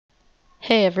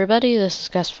Hey everybody, this is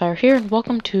Gastfire here, and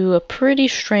welcome to a pretty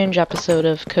strange episode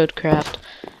of Codecraft.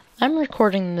 I'm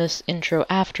recording this intro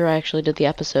after I actually did the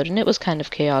episode, and it was kind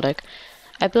of chaotic.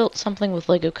 I built something with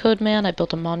LegoCodeman, I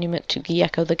built a monument to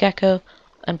Gieco the Gecko,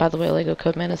 and by the way,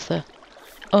 LegoCodeman is the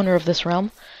owner of this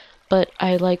realm, but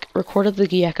I recorded the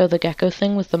Gieco the Gecko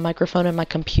thing with the microphone in my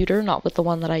computer, not with the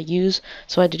one that I use,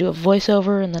 so I had to do a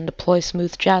voiceover and then deploy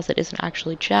smooth jazz that isn't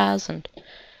actually jazz, and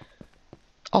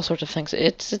all sorts of things.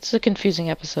 It's a confusing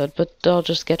episode, but I'll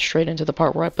just get straight into the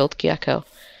part where I built Gecko,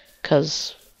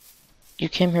 because you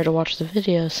came here to watch the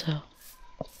video, so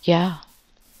yeah.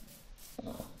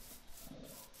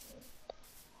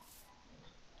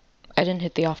 I didn't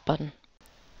hit the off button.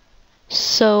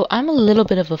 So I'm a little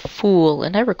bit of a fool,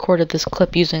 and I recorded this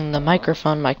clip using the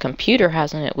microphone my computer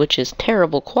has in it, which is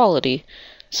terrible quality.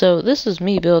 So this is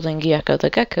me building Gieco the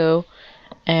Gecko,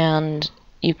 and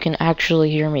you can actually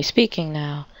hear me speaking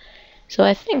now. So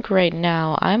I think right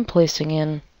now I'm placing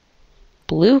in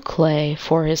blue clay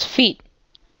for his feet.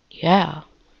 Yeah.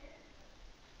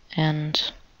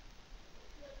 And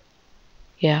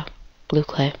yeah, blue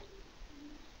clay.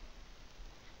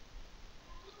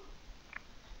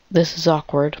 This is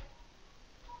awkward.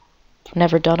 I've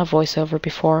never done a voiceover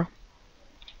before.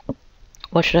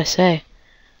 What should I say?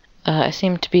 I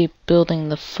seem to be building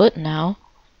the foot now.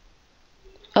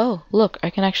 Oh, look, I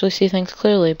can actually see things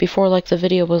clearly. Before, the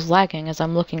video was lagging as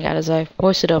I'm looking at as I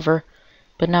voice it over.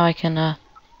 But now I can,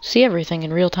 see everything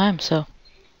in real time, so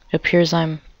it appears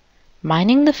I'm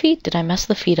mining the feet? Did I mess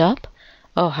the feet up?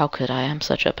 Oh, how could I? I'm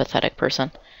such a pathetic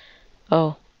person.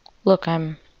 Oh, look,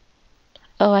 oh,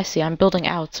 I see. I'm building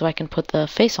out so I can put the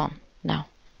face on now.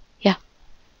 Yeah,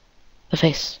 the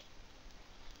face.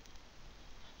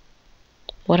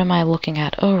 What am I looking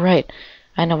at? Oh, right.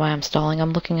 I know why I'm stalling.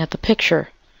 I'm looking at the picture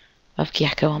of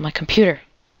Gecko on my computer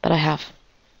that I have,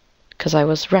 because I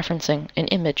was referencing an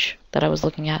image that I was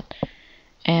looking at,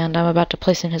 and I'm about to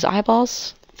place in his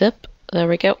eyeballs. Zip. There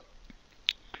we go.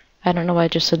 I don't know why I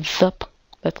just said zip.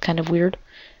 That's kind of weird.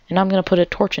 And I'm going to put a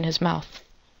torch in his mouth.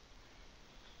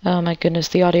 Oh my goodness,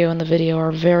 the audio and the video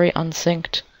are very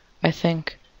unsynced, I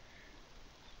think.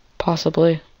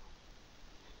 Possibly.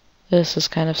 This is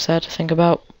kind of sad to think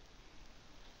about.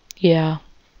 Yeah.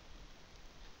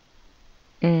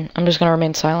 I'm just gonna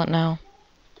remain silent now.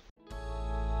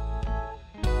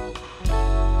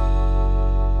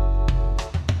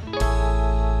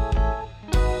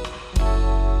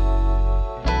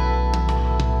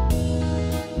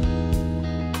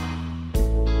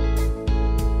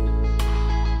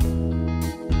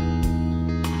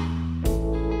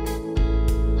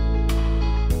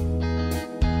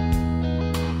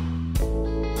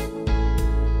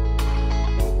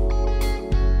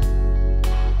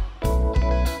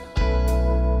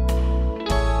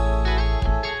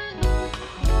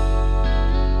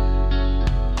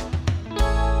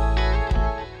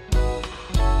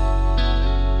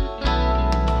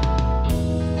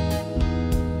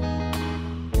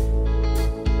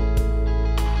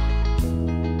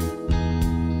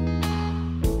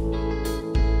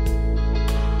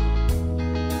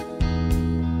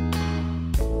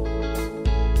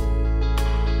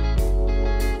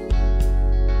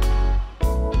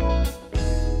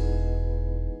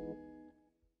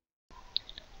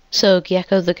 So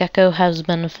Gieco the Gecko has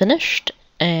been finished,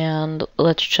 and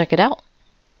let's check it out.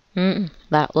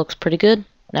 That looks pretty good.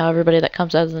 Now everybody that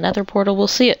comes out of the nether portal will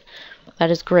see it.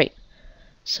 That is great.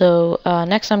 So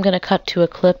next I'm going to cut to a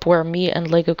clip where me and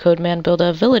LegoCodeman build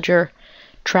a villager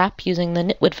trap using the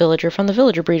Nitwit villager from the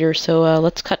villager breeder. So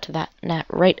let's cut to that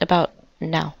right about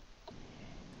now.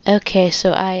 Okay,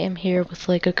 so I am here with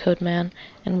LegoCodeman,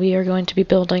 and we are going to be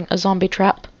building a zombie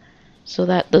trap so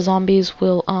that the zombies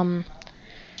will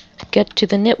get to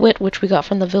the Nitwit, which we got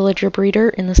from the villager breeder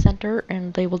in the center,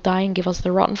 and they will die and give us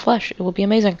their rotten flesh. It will be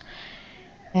amazing.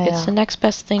 Yeah. It's the next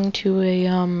best thing to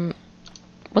a,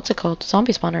 what's it called?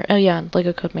 Zombie spawner. Oh yeah, and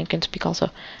LegoCodeman can speak also.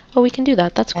 Oh, we can do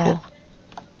that. That's cool.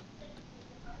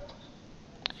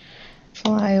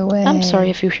 Fly away. I'm sorry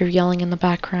if you hear yelling in the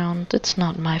background. It's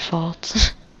not my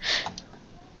fault.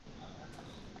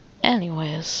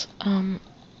 Anyways,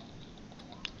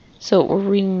 so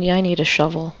I need a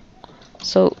shovel.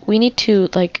 So we need to,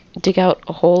 dig out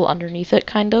a hole underneath it,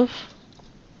 kind of.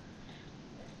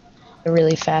 A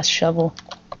really fast shovel.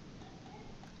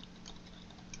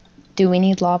 Do we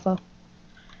need lava?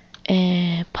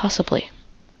 Possibly.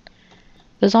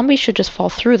 The zombies should just fall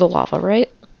through the lava,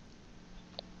 right?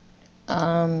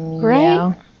 Right?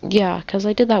 Yeah. Yeah, because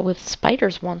I did that with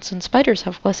spiders once, and spiders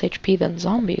have less HP than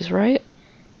zombies, right?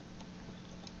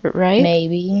 Right?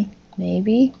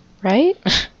 Maybe. Right?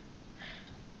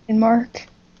 And Mark.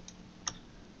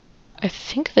 I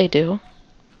think they do.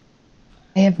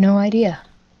 I have no idea.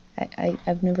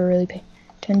 I've never really paid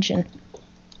attention.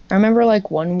 I remember like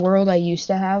one world I used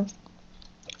to have.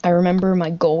 I remember my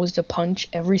goal was to punch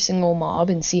every single mob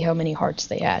and see how many hearts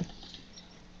they had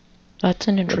That's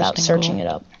an interesting without searching goal. it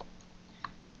up.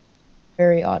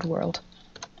 Very odd world.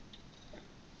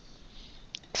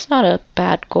 It's not a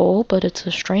bad goal, but it's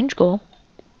a strange goal.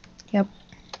 Yep.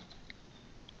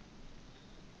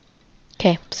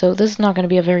 Okay, so this is not going to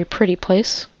be a very pretty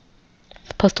place. It's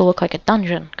supposed to look like a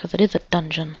dungeon, because it is a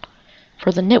dungeon.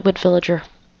 For the Nitwit villager.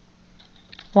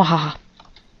 Wahaha.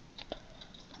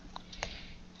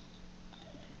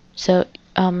 So,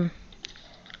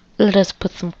 let us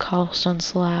put some cobblestone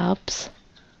slabs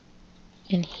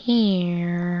in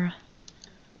here.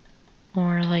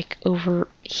 Or like over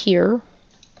here.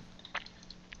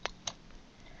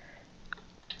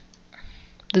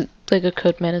 The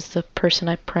LegoCodeman is the person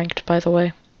I pranked, by the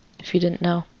way, if you didn't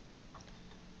know.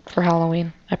 For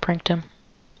Halloween, I pranked him.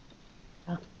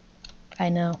 I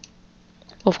know.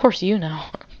 Well, of course you know.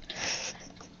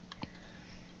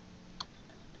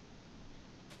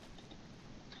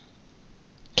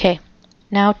 Okay,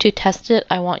 now to test it,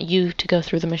 I want you to go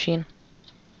through the machine.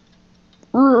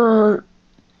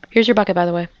 Here's your bucket, by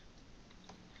the way.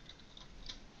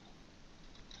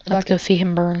 Let's go see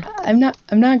him burn. I'm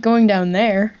not going down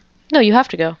there. No, you have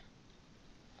to go.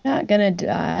 Not gonna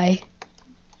die.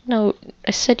 No,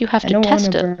 I said you have I to don't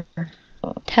test want it. to burn.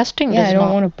 Testing Yeah, does I don't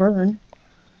not. want to burn.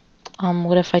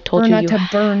 What if I told Or you not you to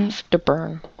burn. have to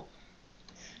burn?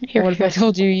 Here, What if here. I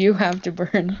told you you have to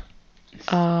burn?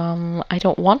 I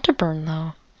don't want to burn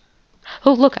though.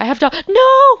 Oh, look, I have to.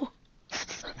 No!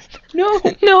 No!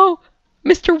 No!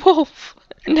 Mr. Wolf!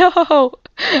 No!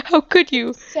 How could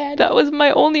you? Sad. That was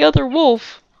my only other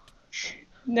wolf.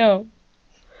 No.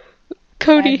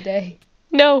 Cody. Sad day.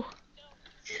 No.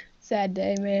 Sad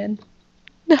day, man.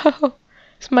 No.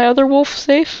 Is my other wolf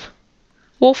safe?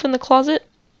 Wolf in the closet?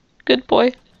 Good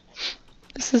boy.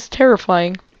 This is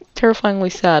terrifying. Terrifyingly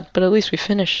sad, but at least we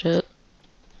finished it.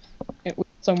 It was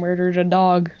also murdered a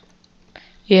dog.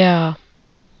 Yeah.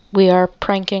 We are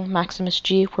pranking Maximus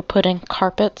G. We're putting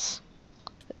carpets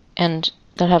and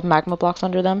that have magma blocks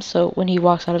under them, so when he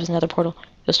walks out of his nether portal,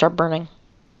 he'll start burning.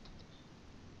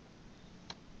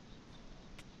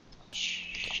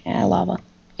 Yeah, lava.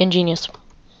 Ingenious.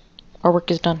 Our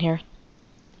work is done here.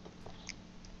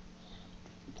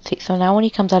 See, so now when he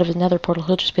comes out of his nether portal,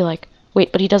 he'll just be like,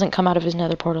 wait, but he doesn't come out of his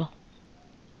nether portal.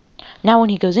 Now when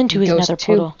he goes into his nether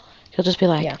portal, he'll just be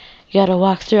like, you gotta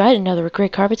walk through. I didn't know there were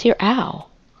great carpets here. Ow.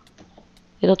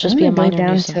 It'll just be a minor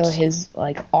down nuisance. to his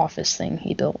like office thing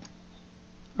he built.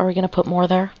 Are we gonna put more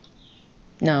there?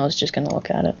 No, I was just gonna look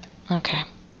at it. Okay.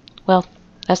 Well,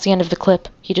 that's the end of the clip.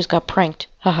 He just got pranked.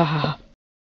 Ha ha ha.